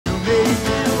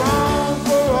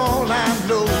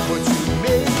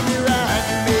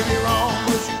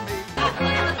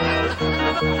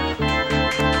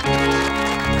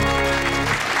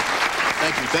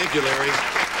Thank you, Larry.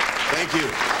 Thank you.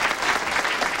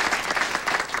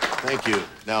 Thank you.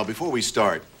 Now, before we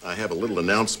start, I have a little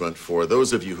announcement for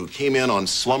those of you who came in on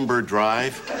Slumber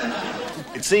Drive.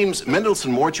 It seems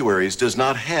Mendelssohn Mortuaries does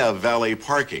not have valet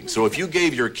parking, so if you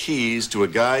gave your keys to a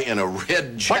guy in a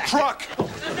red jacket... My truck!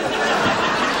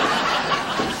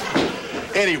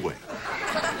 Anyway,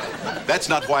 that's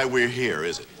not why we're here,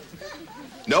 is it?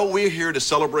 No, we're here to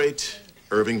celebrate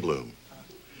Irving Bloom.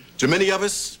 To many of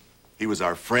us, he was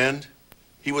our friend,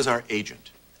 he was our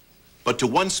agent. But to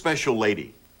one special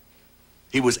lady,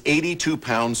 he was 82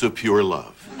 pounds of pure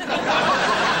love.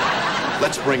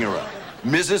 Let's bring her up.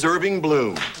 Mrs. Irving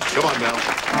Bloom. Come on, Mel.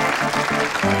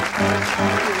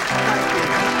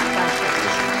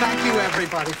 Thank you,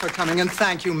 everybody, for coming, and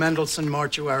thank you, Mendelssohn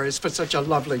Mortuaries, for such a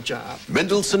lovely job.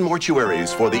 Mendelssohn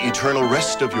Mortuaries for the eternal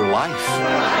rest of your life.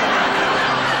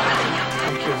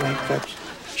 Thank you, Wink. That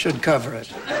should cover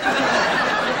it.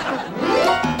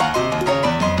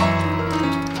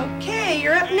 Okay,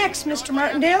 you're up next, Mr.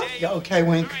 Martindale. Yeah, okay,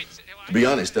 Wink. To be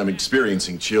honest, I'm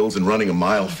experiencing chills and running a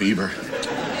mild fever.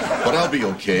 But I'll be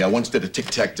okay. I once did a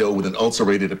tic-tac-toe with an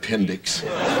ulcerated appendix. Oh,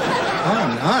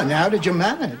 no. And how did you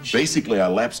manage? Basically, I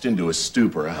lapsed into a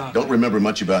stupor. I don't remember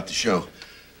much about the show.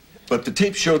 But the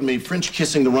tape showed me French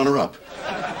kissing the runner-up.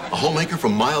 A homemaker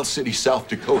from Miles City, South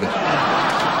Dakota.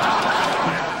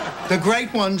 The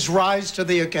great ones rise to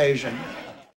the occasion.